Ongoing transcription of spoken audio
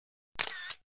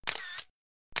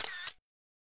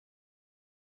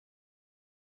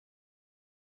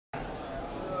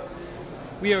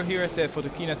We are here at the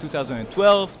Photokina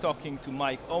 2012 talking to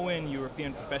Mike Owen,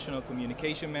 European Professional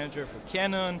Communication Manager for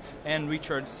Canon, and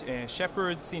Richard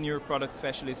Shepard, Senior Product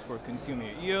Specialist for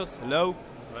Consumer EOS. Hello.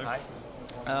 Hello.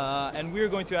 Hi. And we're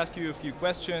going to ask you a few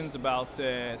questions about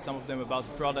some of them about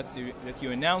the products that you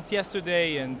announced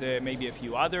yesterday and maybe a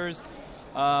few others.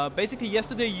 Basically,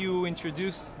 yesterday you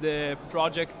introduced the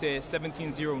project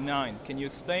 1709. Can you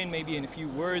explain maybe in a few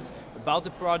words about the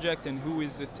project and who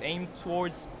is it aimed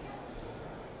towards?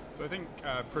 So I think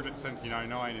Project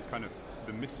 1709 is kind of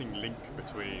the missing link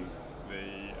between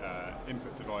the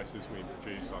input devices we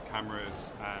produce, our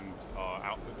cameras, and our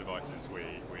output devices we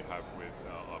have with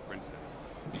our printers.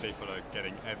 People are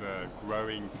getting ever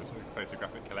growing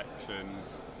photographic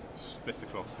collections, split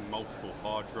across multiple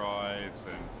hard drives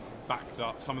and backed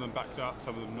up, some of them backed up,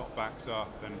 some of them not backed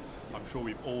up, and I'm sure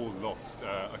we've all lost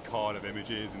a card of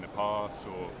images in the past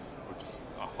or just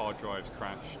our hard drives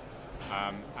crashed.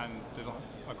 And there's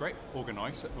a great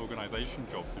organisation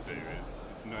job to do.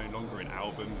 It's no longer in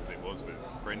albums as it was with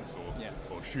prints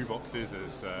or shoeboxes,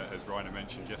 as Rainer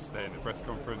mentioned yesterday in the press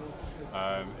conference.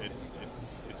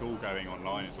 It's all going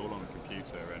online. It's all on the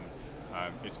computer,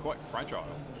 and it's quite fragile.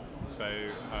 So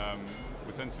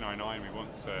with 1709, we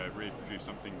want to really produce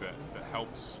something that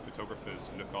helps photographers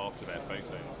look after their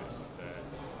photos.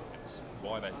 It's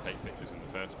why they take pictures in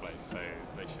the first place, so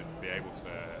they should be able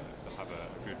to have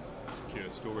a good, secure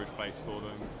storage place for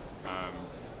them.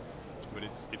 But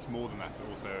it's more than that.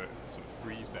 It also sort of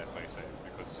frees their photos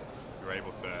because you're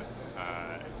able to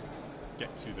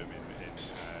get to them in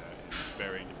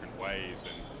varying different ways,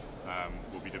 and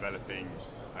we'll be developing,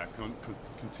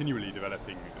 continually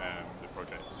developing the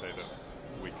project so that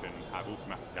we can have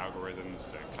automatic algorithms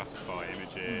to classify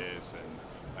images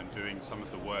and doing some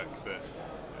of the work that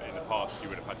in the past you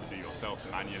would have had to do yourself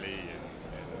manually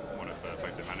in one of the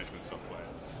photo management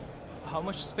softwares. How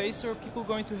much space are people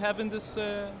going to have in this?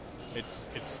 It's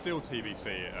still TBC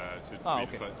to be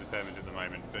determined at the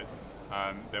moment, but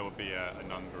there will be a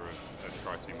number of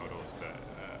pricing models that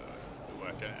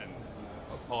work, and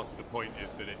part of the point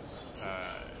is that it's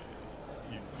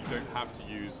you don't have to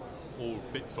use all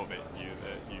bits of it.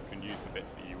 You can use the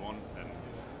bits that you want, and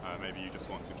maybe you just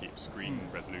want to keep screen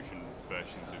resolution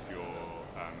versions of your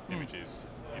images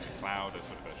in the cloud as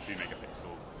sort of a 2 megapixel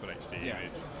full HD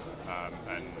image,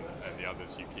 and the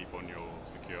others you keep on your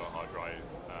secure hard drive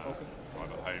at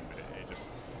home, but it just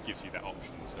gives you that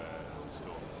option to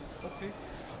store.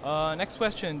 Okay. Next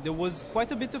question. There was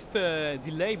quite a bit of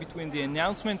delay between the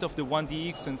announcement of the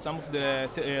 1DX and some of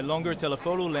the longer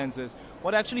telephoto lenses.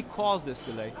 What actually caused this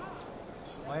delay?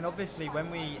 I mean, obviously,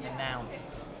 when we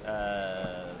announced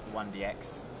the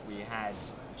 1DX, we had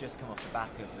just come off the back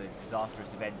of the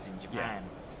disastrous events in Japan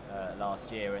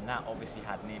last year, and that obviously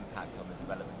had an impact on the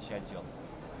development schedule.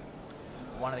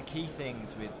 One of the key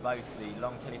things with both the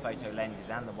long telephoto lenses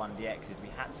and the 1DX is we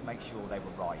had to make sure they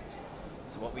were right.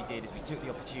 So what we did is we took the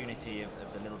opportunity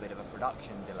of the little bit of a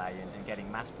production delay and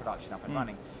getting mass production up and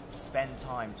running to spend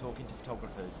time talking to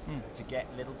photographers to get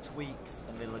little tweaks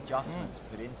and little adjustments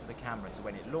put into the camera, so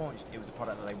when it launched it was a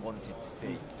product that they wanted to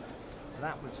see. So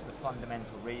that was the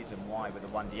fundamental reason why with the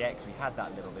 1DX we had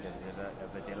that little bit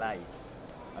of a delay.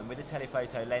 And with the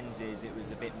telephoto lenses it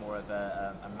was a bit more of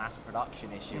a mass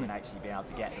production issue, and actually being able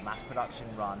to get the mass production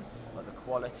run at the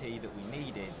quality that we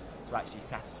needed to actually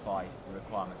satisfy the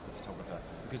requirements of the photographer,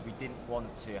 because we didn't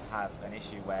want to have an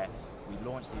issue where we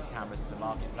launched these cameras to the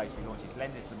marketplace, we launched these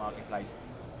lenses to the marketplace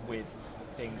with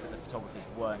things that the photographers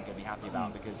weren't going to be happy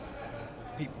about, because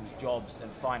people's jobs and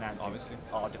finances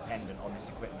are dependent on this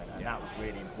equipment, and that was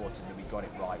really important that we got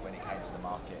it right when it came to the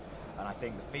market. And I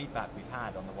think the feedback we've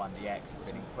had on the 1DX has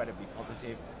been incredibly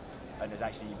positive and has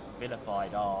actually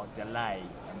vilified our delay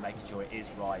and making sure it is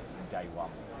right from day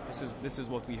one. This is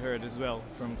what we heard as well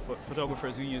from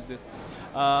photographers who used it.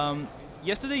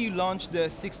 Yesterday you launched the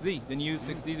 6D, the new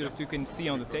 6D that you can see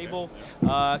on the table.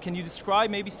 Can you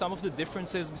describe maybe some of the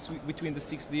differences between the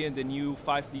 6D and the new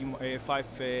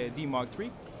 5D Mark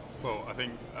III? Well, I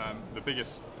think the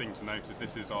biggest thing to note is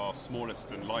this is our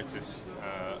smallest and lightest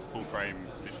full-frame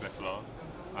digital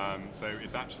SLR. So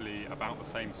it's actually about the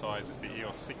same size as the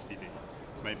EOS 60D.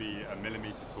 It's maybe a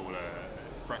millimetre taller,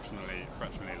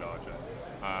 fractionally larger,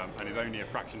 and is only a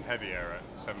fraction heavier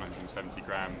at 770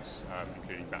 grams,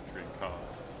 including battery and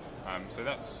card. So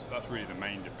that's really the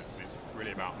main difference, and it's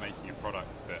really about making a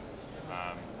product that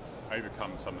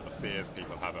overcomes some of the fears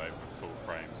people have over full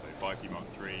frame. So 5D Mark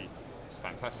III, it's a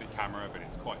fantastic camera, but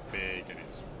it's quite big and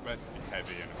it's relatively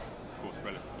heavy, and course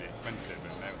relatively expensive,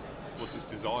 and there was this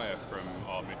desire from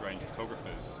our mid-range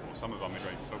photographers, or some of our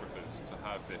mid-range photographers, to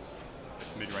have this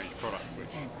mid-range product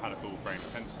which had a full frame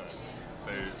sensor.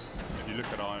 So if you look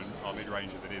at our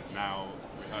mid-range as it is now,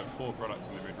 we have 4 products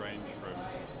in the mid-range, from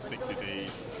 60D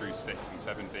through 6 and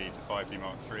 7D to 5D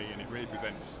Mark III, and it really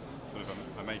presents sort of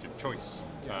a major choice.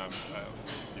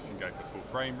 You can go for full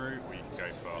frame route, or you can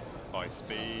go for high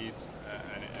speed,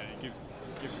 and it gives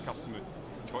the customer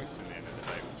choice in the end of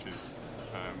the day, which is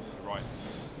the right,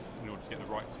 in order to get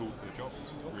the right tool for the job,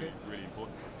 is really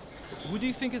important. Who do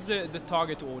you think is the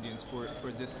target audience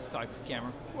for this type of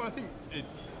camera? Well, I think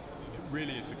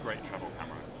really it's a great travel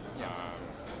camera,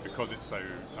 because it's so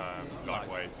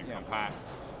lightweight and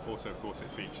compact. Also, of course,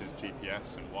 it features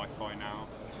GPS and Wi-Fi now,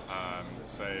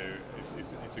 so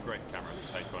it's a great camera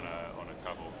to take on a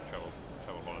travel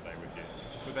holiday with you.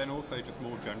 But then also just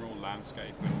more general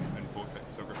landscape and portrait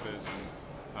photographers,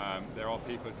 and there are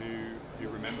people who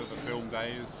remember the film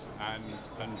days and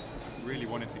really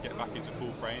wanted to get back into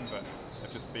full frame, but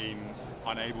have just been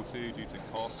unable to due to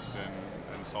cost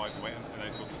and size and weight and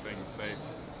those sorts of things.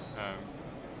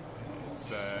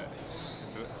 So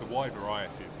it's a wide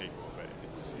variety of people, but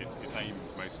it's aimed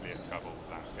mostly at travel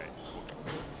landscape.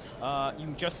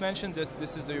 You just mentioned that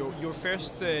this is your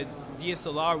first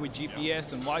DSLR with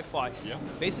GPS and Wi-Fi. Yeah.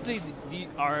 Basically,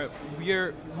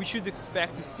 we should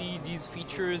expect to see these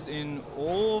features in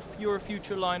all of your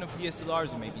future line of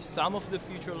DSLRs, or maybe some of the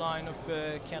future line of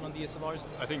Canon DSLRs?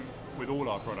 I think with all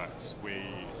our products, we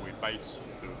base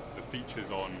the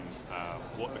features on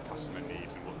what the customer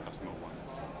needs and what the customer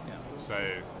wants. Yeah. So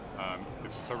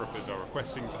if photographers are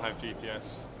requesting to have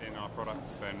GPS in our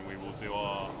products, then we will do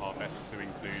our best to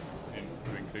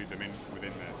include them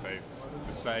within there. So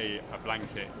to say a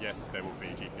blanket, yes, there will be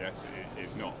GPS,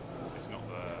 is not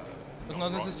the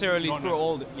Not necessarily for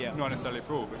all. Not necessarily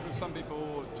for all, because some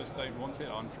people just don't want it,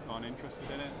 aren't interested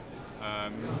in it.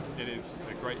 It is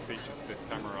a great feature for this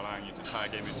camera, allowing you to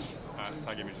tag images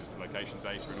with location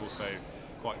data, and also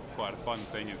quite a fun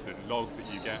thing is the log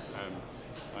that you get.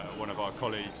 One of our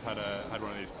colleagues had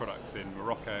one of these products in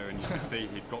Morocco, and you could see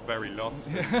he'd got very lost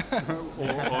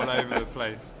all over the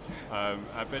place.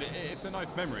 But it's a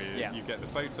nice memory. Yeah. You get the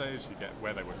photos, you get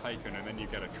where they were taken, and then you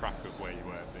get a track of where you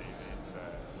were. So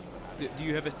do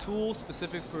you have a tool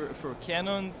specific for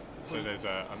Canon? So there's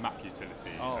a map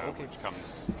utility which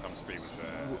comes free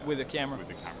with the camera.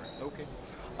 Okay.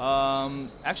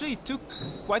 Actually, it took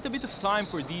quite a bit of time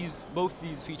for both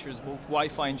these features, both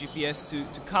Wi-Fi and GPS,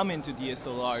 to come into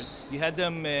DSLRs. You had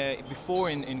them before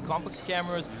in compact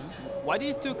cameras. Why did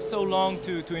it take so long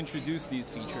to introduce these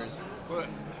features? Well,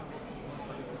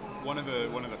 one of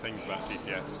the things about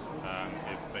GPS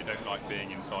is they don't like being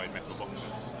inside metal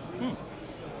boxes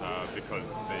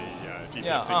because the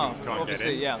GPS signals can't get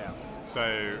in. Yeah.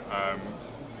 So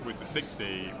with the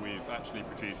 60, we've actually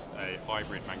produced a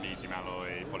hybrid magnesium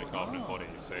alloy polycarbonate body.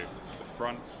 So the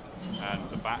front and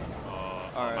the back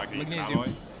are magnesium alloy,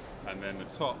 and then the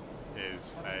top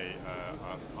is a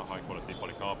high quality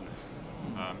polycarbonate.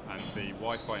 And the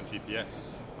Wi-Fi and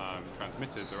GPS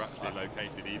transmitters are actually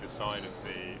located either side of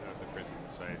the prism.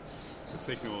 So the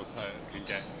signals can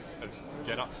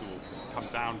get up to or come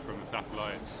down from the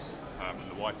satellites, and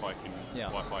the Wi-Fi can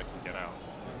get out.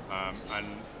 And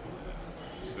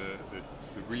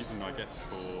the reason, I guess,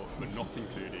 for not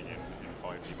including in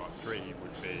 5D Mark III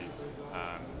would be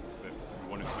that we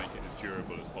wanted to make it as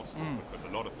durable as possible, because a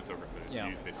lot of photographers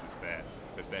use this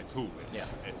as their tool.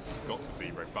 It's got to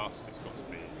be robust, it's got to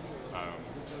be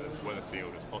as well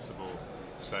sealed as possible.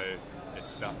 So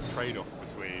it's that trade-off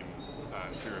between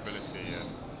durability and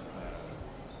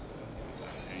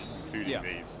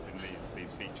including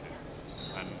these features.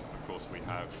 And of course we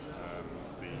have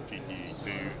the GPE2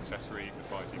 accessory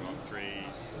for 5D Mark III,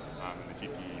 and the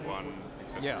GPE1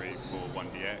 accessory for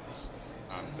 1DX.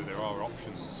 So there are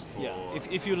options for...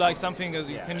 If you like something,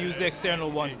 you can use the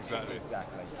external one. Exactly.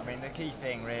 I mean, the key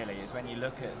thing really is when you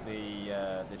look at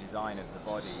the design of the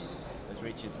bodies, as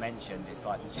Richard's mentioned, it's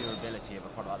like the durability of a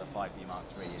product like the 5D Mark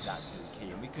III is absolutely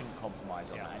key, and we couldn't compromise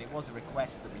on that. And it was a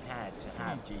request that we had to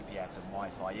have GPS and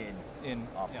Wi-Fi in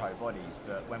our Pro bodies,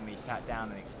 but when we sat down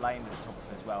and explained to the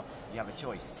photographers, well, you have a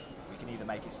choice. We can either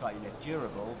make it slightly less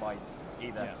durable by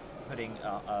either putting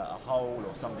a hole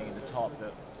or something in the top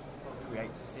that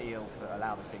creates a seal to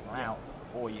allow the signal out,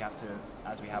 or you have to,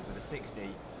 as we have with the 60,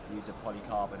 use a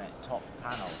polycarbonate top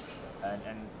panel,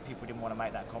 and people didn't want to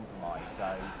make that compromise,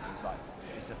 so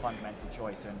it's a fundamental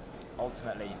choice, and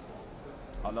ultimately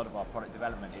a lot of our product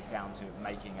development is down to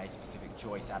making a specific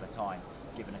choice at a time,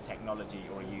 given a technology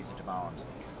or a user demand.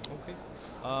 Okay.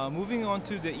 Moving on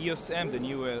to the EOS M, the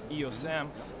new EOS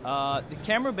M, the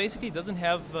camera basically doesn't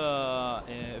have a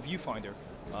viewfinder,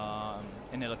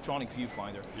 an electronic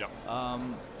viewfinder. Yeah.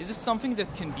 Is this something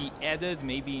that can be added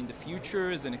maybe in the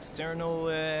future as an external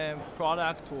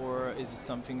product, or is it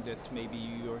something that maybe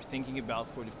you're thinking about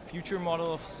for the future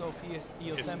model of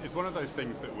EOS M? It's one of those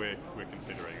things that we're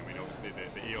considering. I mean, obviously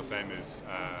the EOS M is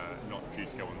not due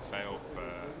to go on sale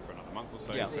for another month or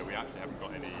so, yeah. So we actually haven't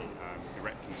got any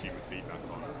direct consumer feedback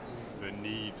on the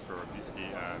need for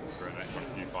an electronic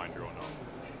viewfinder or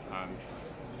not.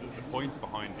 The point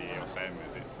behind the EOS M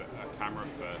is it's a camera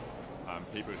for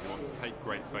people who want to take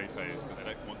great photos, but they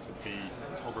don't want to be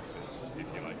photographers, if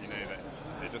you like. You know,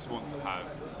 they just want to have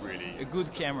really a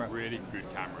good camera. Really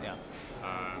good camera.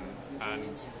 Yeah.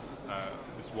 And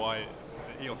that's why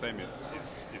the EOS M is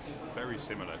very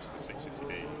similar to the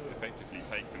 650D. Effectively,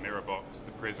 take the mirror box,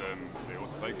 the prism, the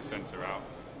autofocus sensor out,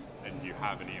 and you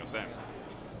have an EOS M.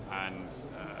 And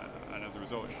as a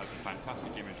result, it has a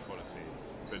fantastic image quality.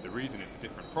 But the reason it's a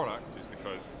different product is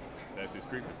because there's this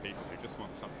group of people who just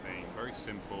want something very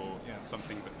simple,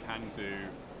 something that can do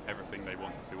everything they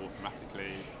want it to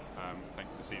automatically,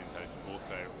 thanks to Scene Intelligent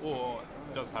Auto, or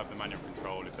does have the manual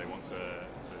control if they want to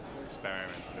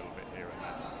experiment a little bit here and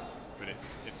there. But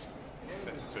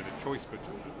so the choice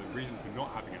between the reason for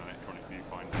not having an electronic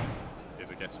viewfinder is,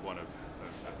 I guess, one of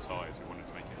size. We wanted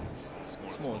to make it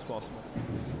as small as possible.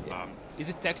 Is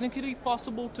it technically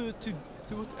possible to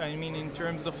I mean, in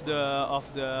terms of the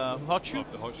hot shoe?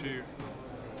 Of the hot shoe,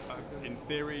 in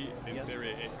theory,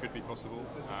 it could be possible,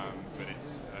 but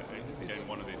it's again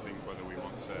one of these things whether we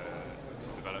want to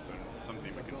develop and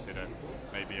something we consider.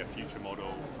 Maybe a future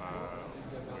model,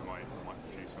 we might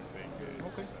produce something.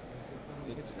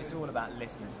 It's all about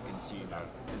listening to the consumer.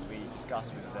 As we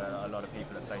discussed with a lot of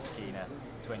people at Photokina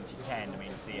 2010, I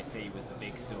mean, CSE was the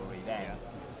big story then,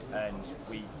 and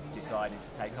we decided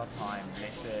to take our time,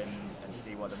 listen, and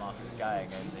see where the market was going,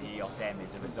 and the EOS M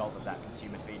is a result of that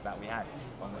consumer feedback we had.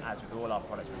 And as with all our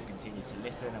products, we'll continue to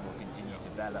listen and we'll continue to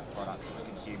develop products that the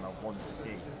consumer wants to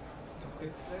see.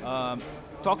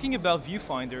 Talking about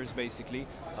viewfinders, basically,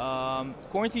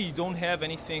 currently you don't have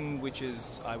anything which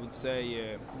is, I would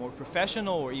say, more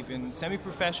professional or even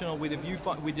semi-professional with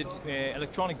the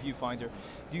electronic viewfinder.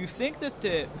 Do you think that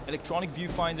the electronic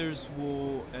viewfinders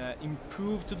will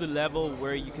improve to the level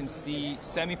where you can see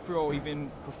semi-pro or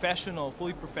even professional,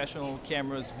 fully professional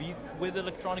cameras with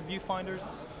electronic viewfinders?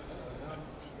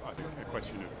 I think a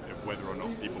question of whether or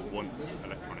not people want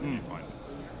electronic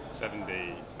viewfinders.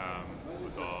 7D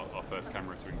was our first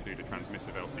camera to include a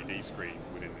transmissive LCD screen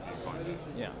within the viewfinder.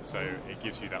 Yeah. So it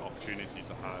gives you that opportunity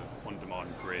to have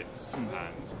on-demand grids and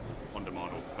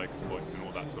on-demand autofocus points and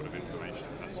all that sort of information.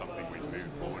 That's something we've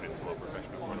moved forward into our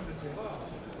professional products.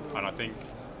 And I think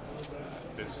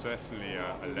there's certainly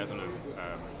a level of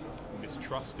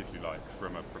mistrust, if you like,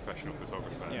 from a professional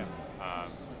photographer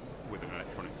with an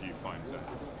electronic viewfinder.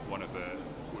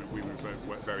 We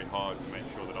work very hard to make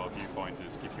sure that our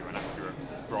viewfinders give you an accurate,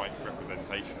 bright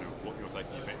representation of what you're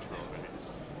taking a picture of,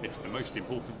 and it's the most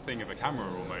important thing of a camera,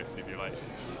 almost, if you like,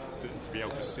 to be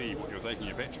able to see what you're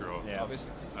taking a picture of. Yeah,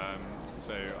 obviously.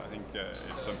 So I think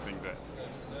it's something that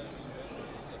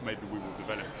maybe we will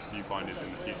develop viewfinders in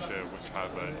the future which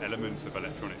have an element of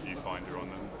electronic viewfinder on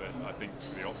them, but I think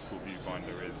the optical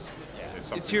viewfinder is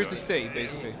something. It's here to stay,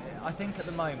 basically. I think at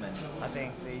the moment,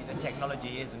 the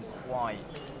technology isn't quite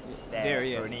there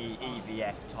for an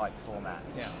EVF type format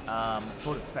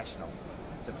for the professional.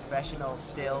 The professional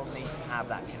still needs to have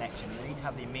that connection. You need to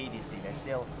have the immediacy. There's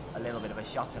still a little bit of a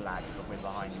shutter lag with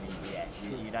behind an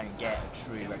EVF. You don't get a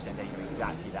true representation of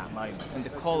exactly that moment. And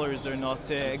the colors are not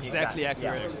exactly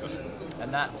accurate. Yeah.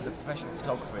 And that, for the professional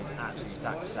photographer, is absolutely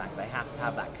sacrosanct. They have to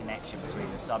have that connection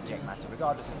between the subject matter,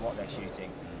 regardless of what they're shooting,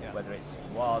 whether it's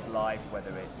wildlife,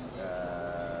 whether it's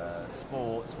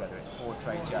sports, whether it's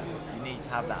portraiture. You need to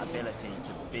have that ability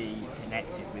to be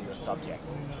connected with your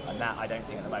subject, and that I don't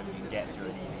think at the moment you can get through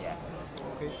an EVF.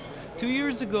 Okay. 2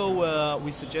 years ago,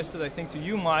 we suggested, I think to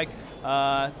you, Mike,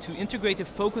 to integrate a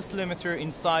focus limiter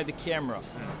inside the camera.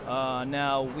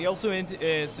 Now, we also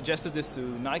suggested this to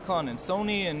Nikon and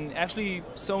Sony, and actually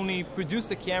Sony produced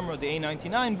the camera, the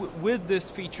A99, with this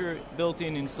feature built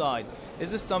inside.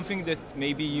 Is this something that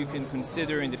maybe you can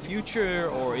consider in the future,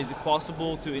 or is it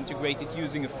possible to integrate it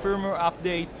using a firmware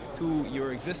update to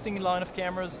your existing line of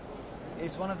cameras?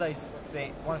 It's one of those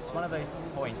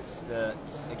points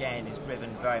that, again, is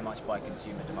driven very much by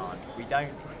consumer demand. We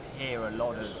don't hear a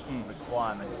lot of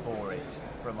requirement for it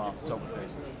from our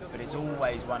photographers, but it's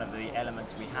always one of the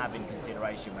elements we have in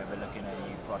consideration when we're looking at a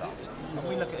new product. And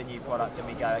we look at a new product and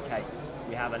we go, okay,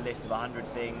 we have a list of 100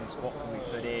 things, what can we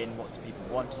put in, what do people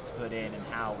want us to put in, and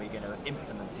how are we going to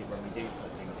implement it when we do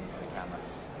put things into the camera.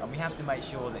 And we have to make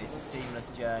sure that it's a seamless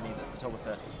journey, that the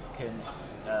photographer can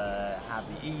have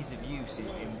the ease of use,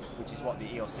 which is what the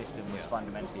EOS system was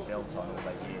fundamentally built on all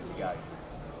those years ago.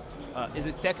 Is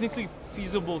it technically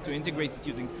feasible to integrate it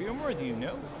using firmware? Do you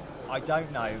know? I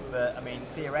don't know, but I mean,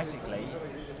 theoretically,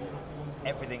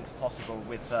 everything's possible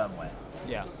with firmware.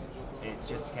 Yeah. It's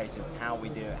just a case of how we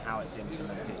do it, how it's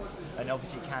implemented. And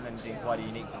obviously Canon's in quite a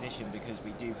unique position because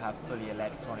we do have fully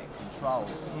electronic control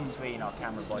between our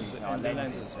camera bodies and our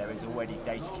lenses. There is already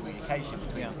data communication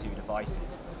between the two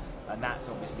devices. And that's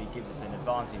obviously gives us an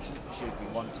advantage should we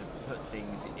want to put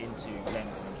things into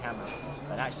lenses and cameras.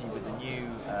 And actually with the new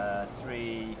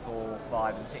 3, 4,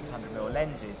 5 and 600mm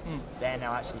lenses, they're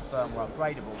now actually firmware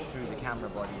upgradable through the camera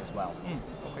body as well.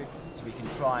 Okay. So we can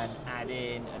try and add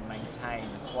in and maintain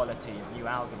the quality of new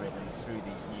algorithms through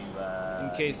these new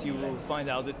in case you will lenses. find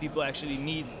out that people actually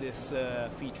needs this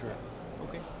feature.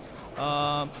 Okay.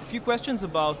 A few questions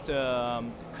about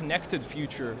connected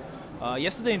future.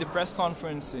 Yesterday in the press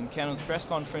conference, in Canon's press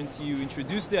conference, you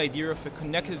introduced the idea of a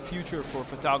connected future for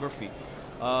photography.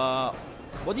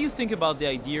 What do you think about the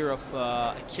idea of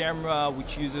a camera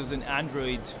which uses an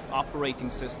Android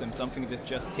operating system, something that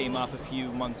just came up a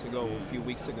few months ago, a few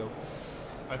weeks ago?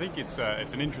 I think it's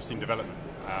an interesting development.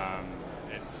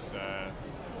 It's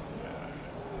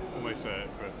almost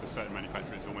for certain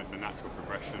manufacturers, almost a natural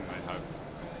progression. They have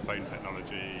phone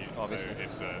technology, obviously. So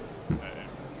it's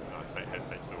I'd say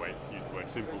hesitates the way it's used the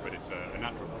word simple, but it's a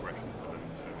natural progression for them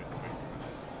to implement.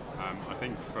 I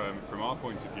think from our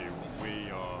point of view,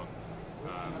 we're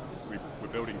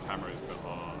building cameras that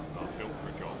are built for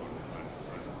a job and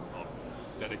are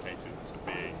dedicated to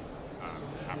being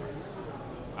cameras.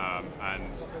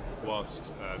 And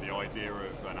whilst the idea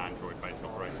of an Android-based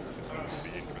operating system would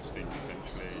be interesting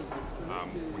potentially,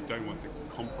 we don't want to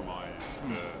compromise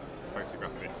the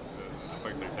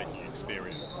photo-taking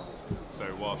experience. So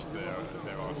whilst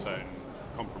there are certain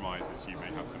compromises you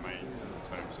may have to make in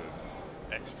terms of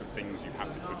extra things you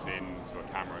have to put into a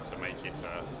camera to make it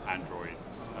an Android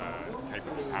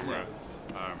capable camera,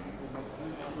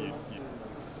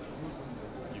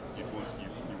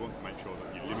 you want to make sure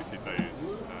that you limited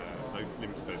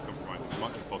those compromises as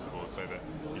much as possible so that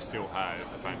you still have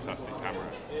a fantastic camera.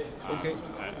 Okay.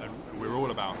 And we're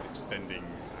all about extending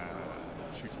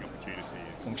shooting opportunities.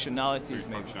 Functionalities,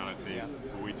 maybe. Functionality. Yeah.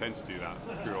 Well, we tend to do that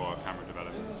through our camera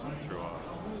developments and through our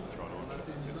launch at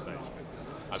this stage.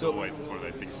 As always, it's one of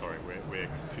those things, we're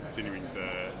continuing to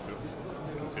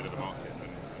consider the market.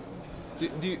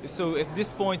 So at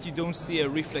this point you don't see a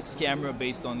reflex camera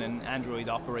based on an Android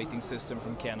operating system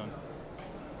from Canon?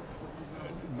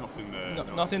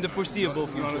 Not in the foreseeable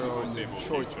future. Not in the foreseeable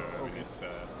short future. term. I mean, it's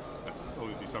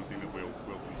obviously something that we'll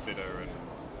consider and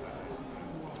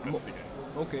investigate.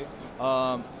 Okay.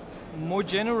 More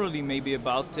generally, maybe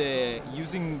about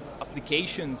using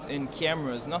applications in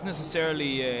cameras, not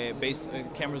necessarily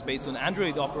cameras based on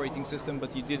Android operating system,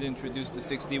 but you did introduce the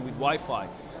 6D with Wi-Fi,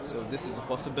 so this is a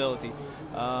possibility.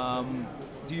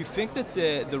 Do you think that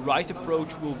the right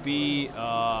approach will be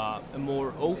a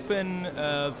more open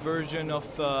version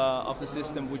of the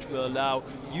system, which will allow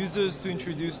users to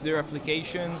introduce their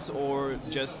applications, or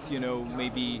just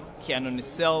maybe Canon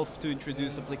itself to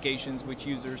introduce applications which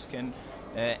users can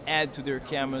add to their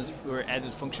cameras for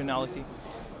added functionality?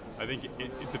 I think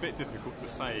it's a bit difficult to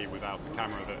say without a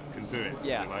camera that can do it.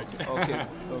 Yeah. Okay.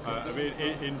 Okay. I mean,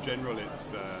 in general,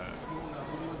 it's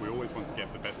we always want to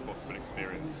get the best possible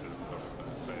experience to the photographer.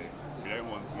 So we don't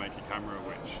want to make a camera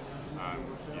which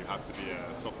you have to be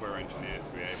a software engineer to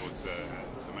be able to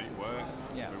make work.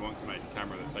 Yeah. We want to make a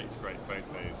camera that takes great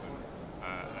photos and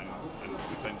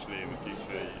potentially in the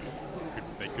future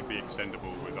they could be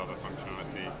extendable with other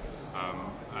functionality.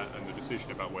 And the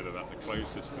decision about whether that's a closed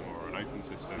system or an open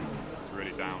system is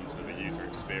really down to the user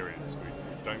experience. We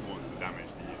don't want to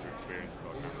damage the user experience of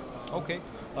our camera. Okay,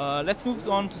 let's move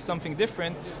on to something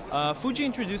different. Fuji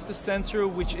introduced a sensor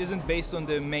which isn't based on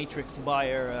the matrix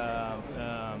Bayer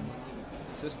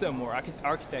system or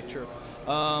architecture.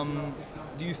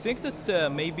 Do you think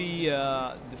that maybe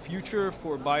the future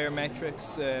for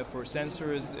biometrics for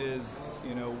sensors is,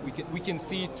 we can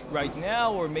see it right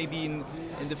now, or maybe in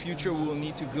the future we will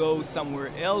need to go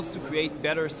somewhere else to create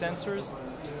better sensors?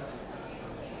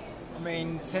 I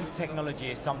mean, sensor technology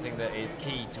is something that is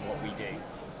key to what we do.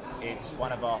 it's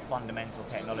one of our fundamental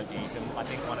technologies, and I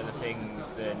think one of the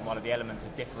things, one of the elements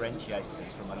that differentiates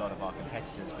us from a lot of our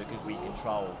competitors, because we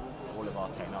control all of our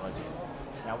technology.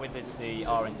 Now with the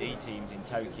R&D teams in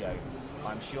Tokyo,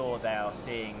 I'm sure they are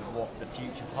seeing what the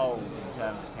future holds in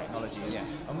terms of technology. Yeah.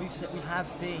 And we have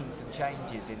seen some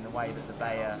changes in the way that the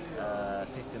Bayer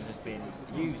system has been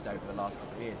used over the last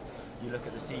couple of years. You look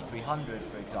at the C300,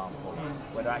 for example,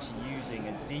 where they're actually using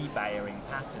a de-Bayering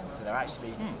pattern. So they're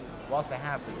actually, whilst they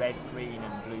have the red, green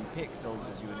and blue pixels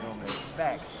as you would normally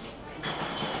expect,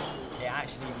 it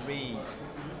actually reads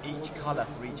each colour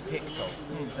for each pixel.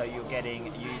 So you're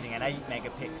using an 8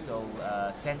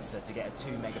 megapixel sensor to get a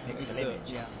 2 megapixel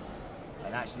image. Yeah.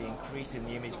 And actually increasing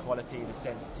the image quality, the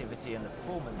sensitivity and the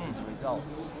performance as a result.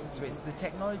 So the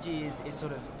technology is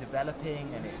sort of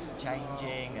developing and it's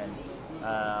changing, and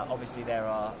obviously there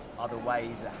are other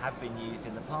ways that have been used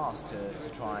in the past to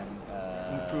try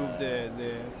and improve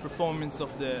the performance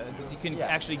of that you can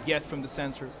actually get from the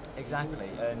sensor. Exactly,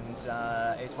 and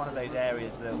it's one of those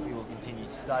areas that we will continue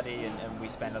to study, and we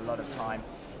spend a lot of time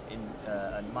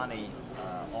and money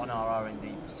on our R&D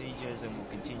procedures, and we'll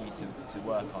continue to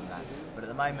work on that. But at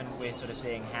the moment we're sort of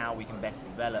seeing how we can best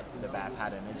develop the Bayer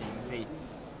pattern. As you can see,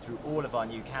 through all of our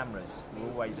new cameras, we're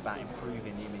always about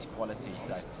improving the image quality,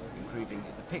 so improving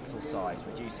the pixel size,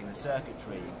 reducing the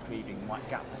circuitry, improving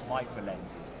gapless micro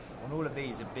lenses. And all of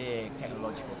these are big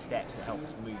technological steps that help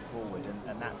us move forward,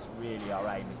 and that's really our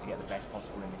aim, is to get the best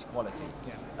possible image quality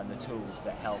and the tools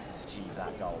that help us achieve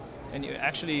that goal. And you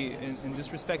actually, in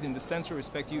this respect, in the sensor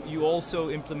respect, you also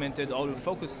implemented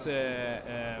autofocus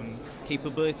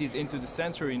capabilities into the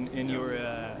sensor in your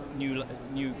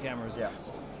new cameras.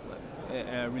 Yes.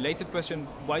 Related question,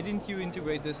 why didn't you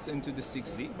integrate this into the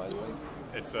 6D, by the way?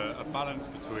 It's a balance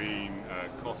between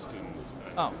cost and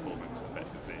performance,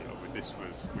 effectively.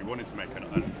 We wanted to make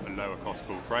a lower cost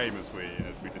full frame, as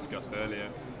we discussed earlier,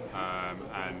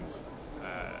 and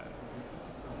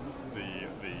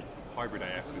the hybrid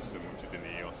AF system, which is in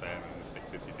the EOS M and the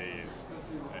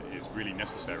 650D, is really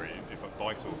necessary, if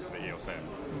vital, for the EOS M,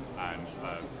 and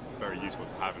very useful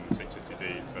to have in the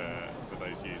 650D for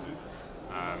those users.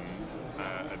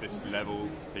 At this level,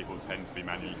 people tend to be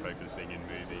manually focusing in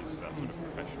movies for that sort of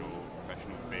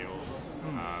professional feel.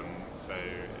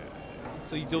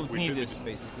 So you don't need this,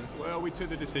 basically. Well, we took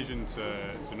the decision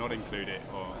to not include it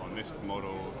on this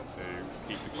model, to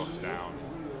keep the costs down,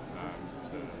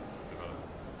 to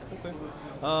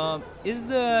develop. Okay. Is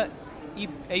the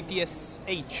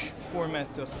APS-H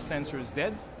format of sensors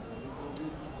dead?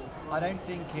 I don't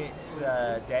think it's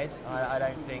dead. I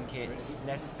don't think it's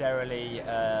necessarily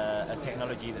a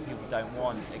technology that people don't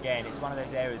want. Again, it's one of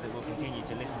those areas that we'll continue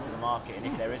to listen to the market, and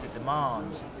if there is a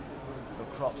demand for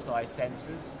crop size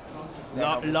sensors,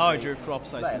 larger crop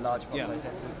size sensors, large crop size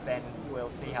sensors, then we'll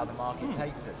see how the market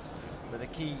takes us. But the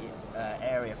key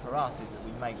area for us is that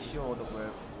we make sure that we're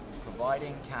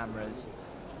providing cameras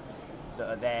that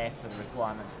are there for the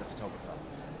requirements of the photographer.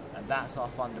 And that's our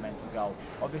fundamental goal.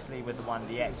 Obviously with the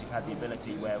 1DX we've had the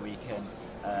ability where we can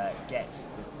get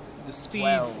the speed,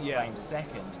 12 frames a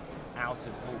second out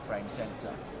of full frame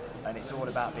sensor. And it's all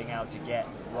about being able to get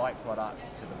the right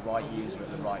product to the right user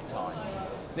at the right time.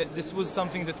 This was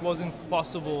something that wasn't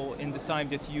possible in the time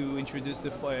that you introduced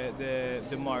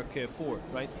the Mark IV,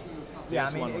 right? Yeah,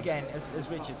 I mean, again, as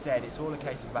Richard said, it's all a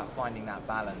case of about finding that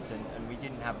balance, and we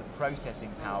didn't have the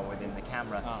processing power within the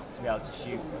camera to be able to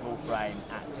shoot full frame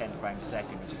at 10 frames a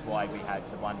second, which is why we had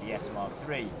the 1DS Mark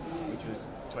III, which was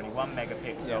 21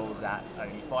 megapixels at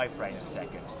only 5 frames a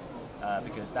second,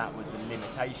 because that was the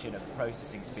limitation of the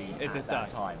processing speed at that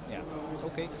time. Yeah.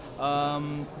 Okay.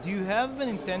 Do you have an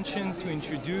intention to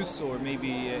introduce, or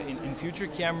maybe in future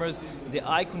cameras, the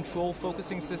eye control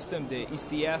focusing system, the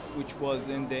ECF, which was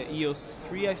in the EOS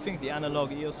 3, I think, the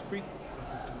analog EOS 3?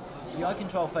 The eye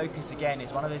control focus, again,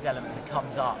 is one of those elements that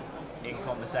comes up in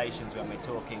conversations when we're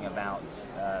talking about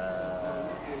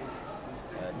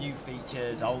new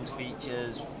features, old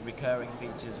features, recurring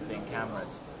features within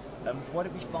cameras. What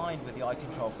did we find with the eye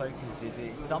control focus is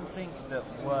it's something that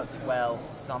worked well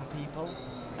for some people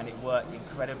and it worked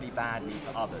incredibly badly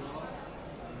for others.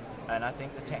 And I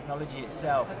think the technology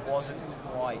itself wasn't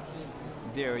quite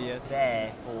there yet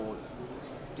for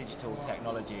digital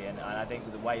technology, and I think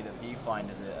with the way that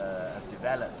viewfinders have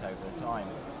developed over the time,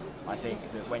 I think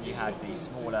that when you had these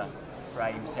smaller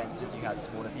frame sensors, you had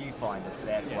smaller viewfinders, so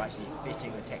therefore actually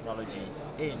fitting the technology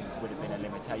in would have been a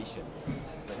limitation.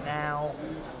 But now,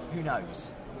 who knows?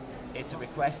 It's a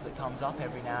request that comes up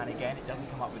every now and again. It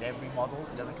doesn't come up with every model,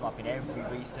 it doesn't come up in every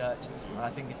research, and I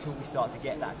think until we start to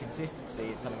get that consistency,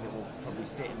 it's something that will probably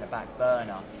sit in the back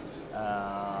burner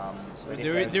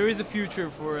There is a future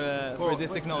for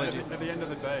this technology. At the end of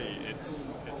the day, it's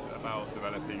about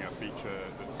developing a feature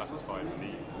that satisfies the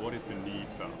need. What is the need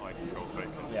for eye control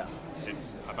focus? Yeah.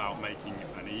 It's about making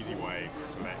an easy way to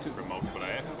select from multiple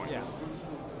AF points. Yeah.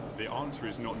 The answer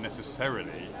is not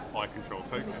necessarily eye control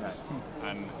focus,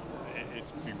 and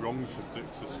it'd be wrong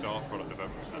to start product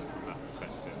development from that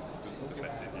perspective.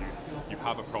 You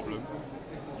have a problem,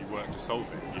 you work to solve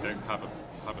it. You don't have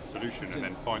a solution and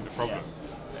then find the problem.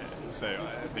 So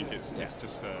I think it's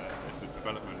just a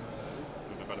development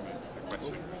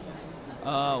question.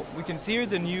 We can see here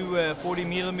the new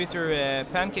 40mm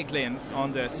pancake lens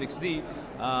on the 6D.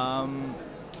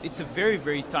 It's a very,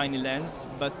 very tiny lens,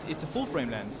 but it's a full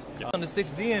frame lens. Yeah. On the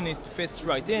 6D and it fits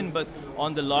right in, but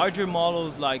on the larger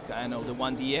models like, I know, the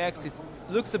 1DX, it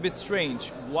looks a bit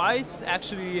strange. Why it's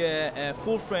actually a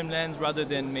full frame lens rather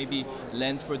than maybe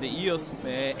lens for the EOS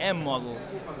M model?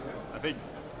 I think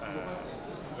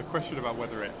the question about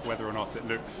whether or not it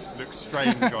looks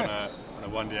strange on a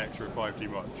 1DX or a 5D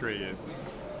Mark III is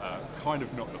kind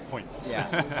of not the point.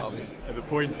 Yeah, obviously. The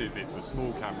point is it's a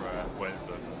small camera where it's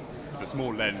a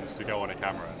small lens to go on a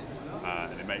camera,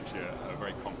 and it makes you a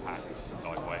very compact,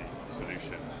 lightweight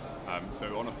solution.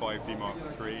 So on a 5D Mark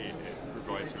III, it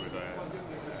provides you with a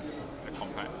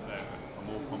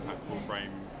more compact full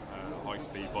frame,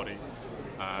 high-speed body.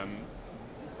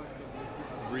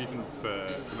 The reason for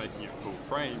making it full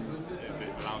frame is it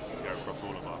allows you to go across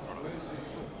all of our products.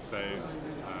 So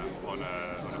on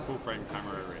a full frame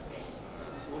camera, it's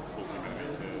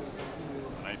 40mm.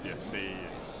 On APS-C,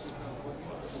 it's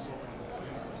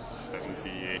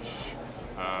 70-ish.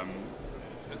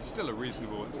 It's still a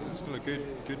reasonable, it's still a good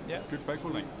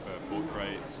focal length for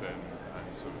portraits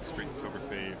and sort of street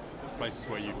photography, places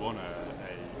where you'd want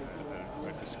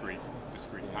a discrete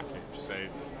package. So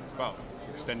it's about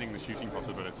extending the shooting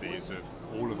possibilities of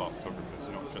all of our photographers,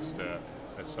 not just a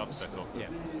subset of them. Yeah.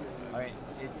 I mean,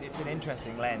 it's an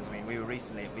interesting lens. I mean, we were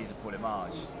recently at Visa Pour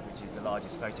l'Image, which is the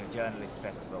largest photojournalist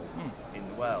festival in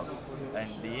the world, and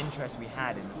the interest we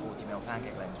had in the 40mm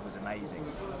pancake lens was amazing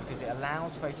because it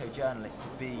allows photojournalists to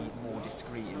be more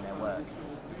discreet in their work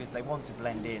because they want to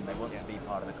blend in, they want to be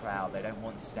part of the crowd, they don't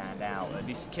want to stand out. And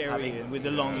be scary with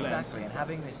the long lens. Exactly, and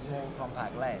having this small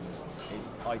compact lens is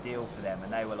ideal for them,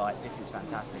 and they were like, this is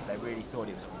fantastic. They really thought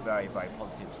it was a very, very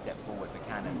positive step forward for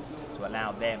Canon to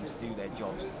allow them to do their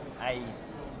jobs, A,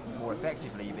 more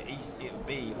effectively, but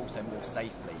B, also more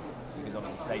safely, because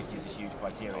obviously safety is a huge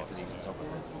criteria for these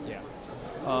photographers. Yeah.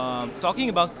 Talking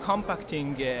about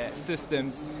compacting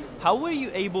systems, how were you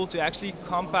able to actually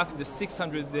compact the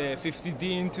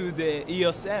 650D into the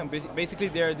EOS M? Basically,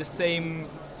 they're the same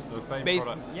base.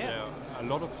 Product. Yeah, a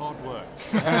lot of hard work.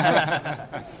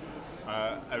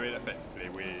 I mean, effectively,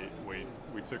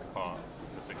 we took apart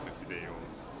the 650D, or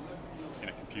in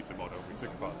a computer model, we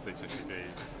took apart the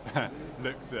 650D,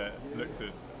 looked at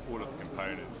all of the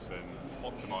components and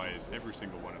optimized every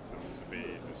single one of them to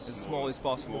be as small as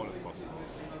possible.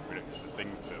 We looked at the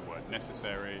things that weren't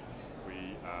necessary.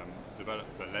 We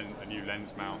developed a new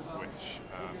lens mount which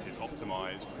is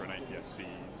optimized for an APS-C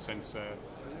sensor,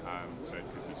 so it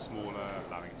could be smaller,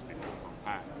 allowing it to be more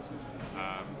compact.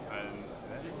 And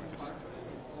we just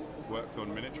worked on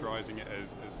miniaturizing it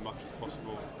as much as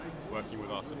possible, working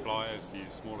with our suppliers to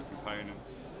use smaller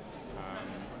components,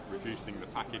 reducing the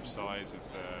package size of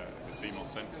the CMOS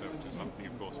sensor, which is something,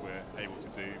 of course, we're able to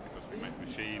do because we make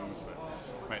machines that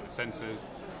make the sensors,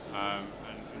 and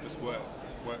just work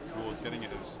towards getting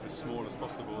it as small as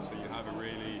possible, so you have a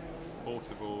really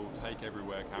portable,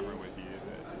 take-everywhere camera with you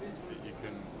that you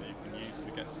can use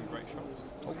to get some great shots.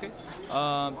 Okay.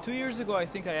 2 years ago, I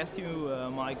think I asked you,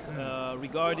 Mike,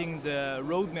 regarding the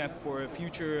roadmap for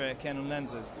future Canon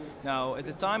lenses. Now, at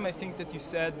the time, I think that you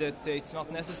said that it's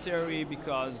not necessary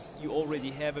because you already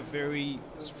have a very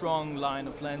strong line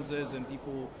of lenses and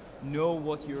people know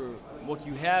what you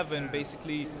have, and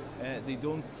basically they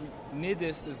don't need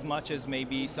this as much as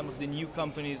maybe some of the new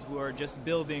companies who are just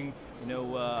building,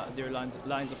 their lines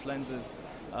of lenses.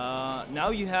 Now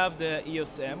you have the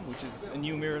EOS M, which is a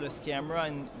new mirrorless camera,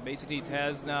 and basically it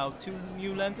has now 2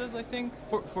 new lenses, I think,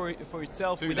 for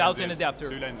itself, without an adapter.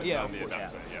 2 lenses and the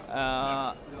adapter,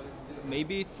 yeah.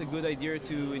 Maybe it's a good idea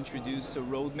to introduce a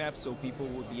roadmap so people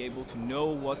will be able to know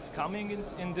what's coming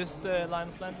in this line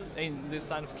of lenses, in this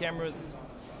line of cameras.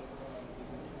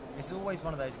 It's always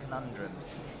one of those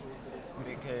conundrums,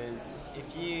 because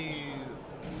if you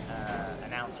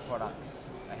announce products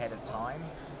ahead of time,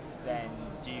 then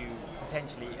do you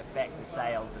potentially affect the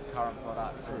sales of current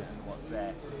products and what's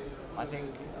there. I think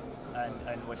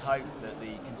and would hope that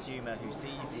the consumer who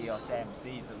sees the EOS M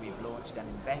sees that we've launched and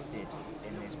invested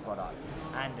in this product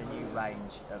and a new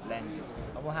range of lenses,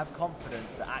 and will have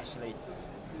confidence that actually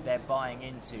they're buying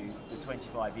into the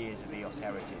 25 years of EOS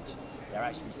heritage. They're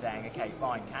actually saying, okay,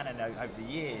 fine, Canon over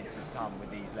the years has come with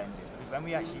these lenses, because when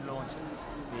we actually launched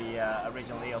the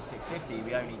original EOS 650,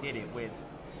 we only did it with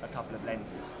a couple of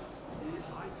lenses.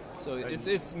 So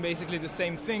it's basically the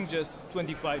same thing, just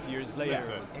 25 years later.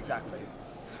 Yes, exactly.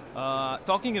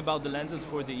 Talking about the lenses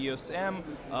for the EOS M,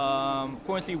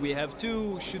 currently we have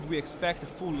two. Should we expect a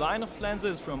full line of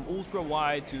lenses from ultra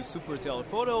wide to super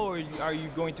telephoto, or are you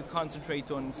going to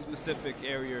concentrate on specific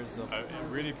areas of? It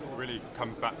really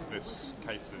comes back to this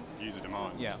case of user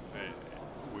demand. Yeah.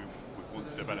 We want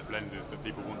to develop lenses that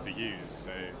people want to use.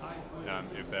 So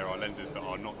if there are lenses that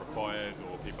are not required,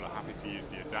 or people are happy to use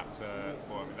the adapter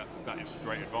for, that is a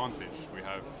great advantage. We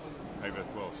have over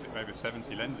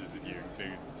 70 lenses if you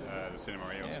include the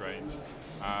Cinema EOS range,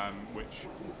 which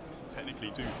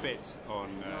technically do fit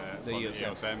on the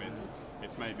EOS M.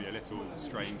 It's maybe a little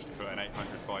strange to put an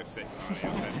 800 5.6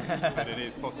 on an EOS M, but it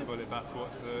is possible if that's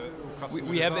what the customer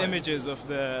We have images of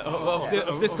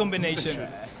this combination.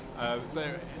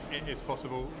 So it's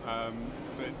possible,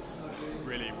 but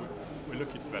really we're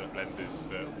looking to develop lenses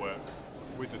that work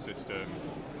with the system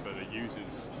for the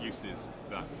uses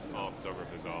that our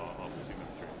photographers are putting them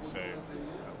through. So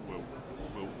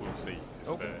we'll see. Is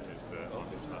the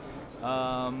answer to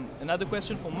that. Another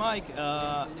question for Mike.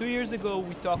 2 years ago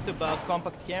we talked about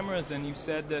compact cameras, and you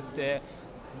said that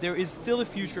there is still a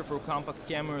future for compact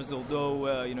cameras,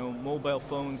 although mobile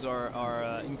phones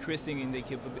are increasing in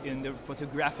their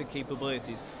photographic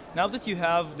capabilities. Now that you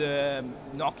have the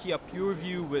Nokia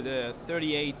PureView with a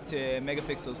 38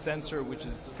 megapixel sensor, which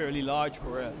is fairly large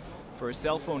for a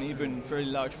cell phone, even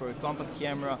fairly large for a compact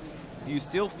camera, do you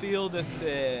still feel that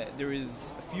there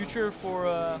is a future for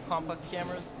compact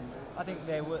cameras? I think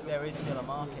there is still a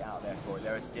market out there for it.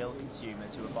 There are still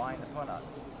consumers who are buying the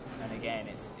product. And again,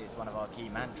 it's one of our key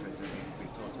mantras that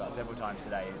we've talked about several times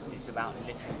today. It's about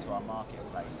listening to our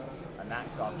marketplace, and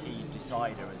that's our key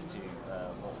decider as to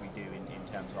what we do in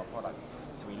terms of our product.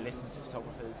 So we listen to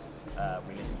photographers,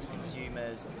 we listen to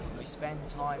consumers, we spend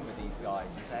time with these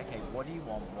guys and say, okay, what do you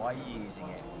want? Why are you using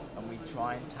it? And we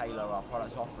try and tailor our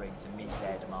product offering to meet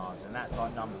their demands, and that's our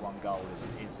number one goal: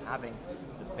 is having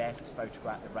the best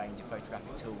range of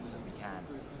photographic tools that we can.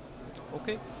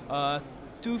 Okay.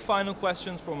 Two final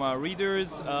questions from our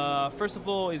readers. First of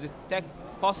all, is it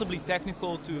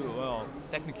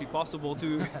technically possible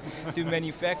to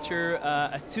manufacture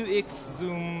a 2x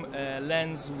zoom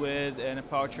lens with an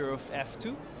aperture of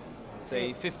f2,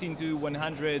 say 15 to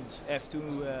 100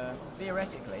 f2?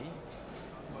 Theoretically,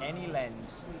 any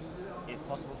lens is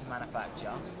possible to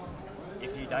manufacture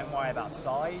if you don't worry about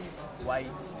size,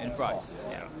 weight, and price. Cost.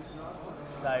 Yeah.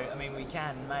 So, I mean, we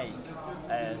can make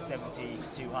a 70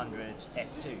 to 200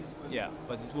 f2. Yeah,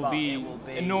 but it will be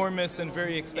enormous and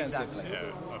very expensive. Exactly.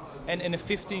 Yeah. And a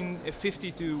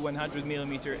 50 to 100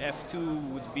 millimeter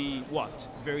f2 would be what?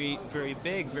 Very, very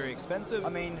big, very expensive? I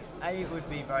mean, it would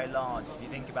be very large. If you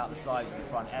think about the size of the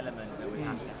front element that we'd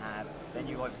have to have, then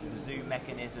you obviously the zoom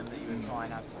mechanism that you would try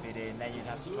and have to fit in, then you'd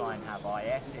have to try and have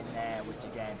IS in there, which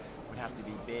again would have to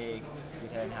be big.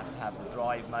 You'd then have to have the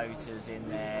drive motors in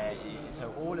there.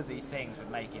 So all of these things would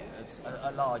make it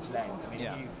a large lens. I mean,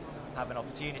 if you have an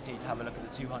opportunity to have a look at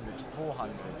the 200 to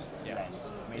 400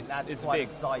 lens, I mean, it's quite big.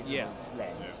 A sizable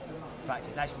lens. Yeah. In fact,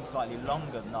 it's actually slightly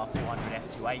longer than our 400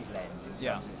 f2.8 lens in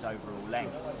terms of its overall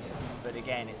length. But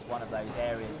again, it's one of those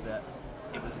areas that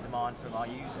it was a demand from our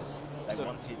users. They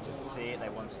wanted to see it, they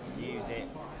wanted to use it,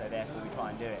 so therefore we try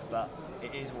and do it. But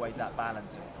it is always that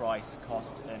balance of price,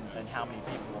 cost, and how many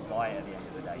people will buy it at the end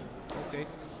of the day. Okay.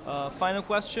 Final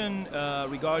question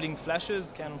regarding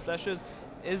flashes, Canon flashes.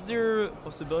 Is there a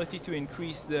possibility to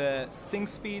increase the sync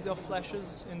speed of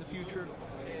flashes in the future?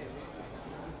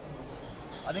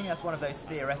 I think that's one of those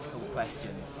theoretical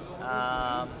questions.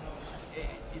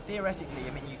 Theoretically,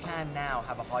 I mean, you can now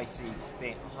have a high-speed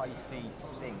sync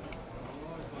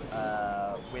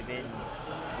within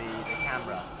the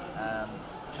camera,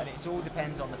 and it all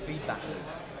depends on the feedback loop.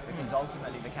 Because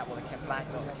ultimately, what the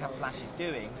flash is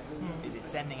doing is it's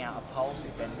sending out a pulse.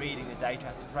 It's then reading the data,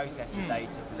 has to process the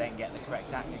data to then get the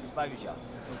correct exposure,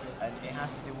 and it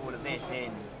has to do all of this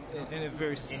in a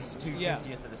very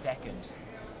 2/50th of a second.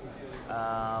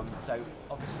 So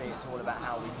obviously it's all about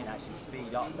how we can actually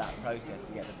speed up that process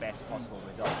to get the best possible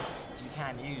result. So you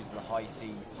can use the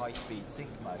high-speed sync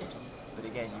mode, but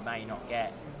again you may not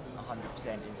get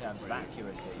 100% in terms of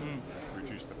accuracy.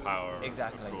 reduce the power,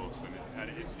 Exactly. of course, and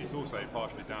it's also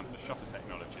partially down to shutter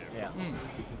technology. Yeah.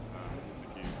 So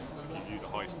if you use a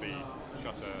high-speed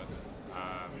shutter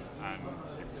and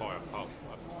you fire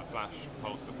a flash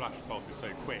pulse, the flash pulse is so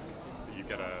quick that you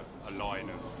get a line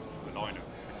of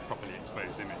properly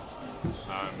exposed image.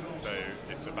 So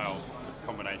it's about a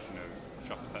combination of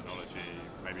shutter technology,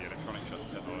 maybe electronic shutter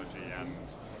technology, and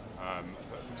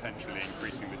potentially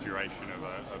increasing the duration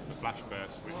of the flash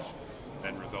burst, which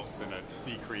then results in a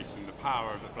decrease in the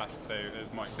power of the flash. So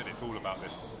as Mike said, it's all about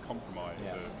this compromise.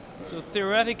 Yeah. So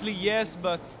theoretically yes,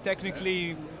 but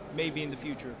technically maybe in the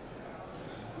future.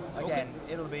 Again,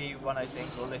 it'll be one of those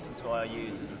things. We'll listen to our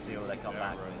users and see what they come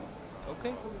back with.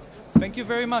 Okay. Thank you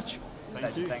very much.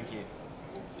 Thank you. Thank you.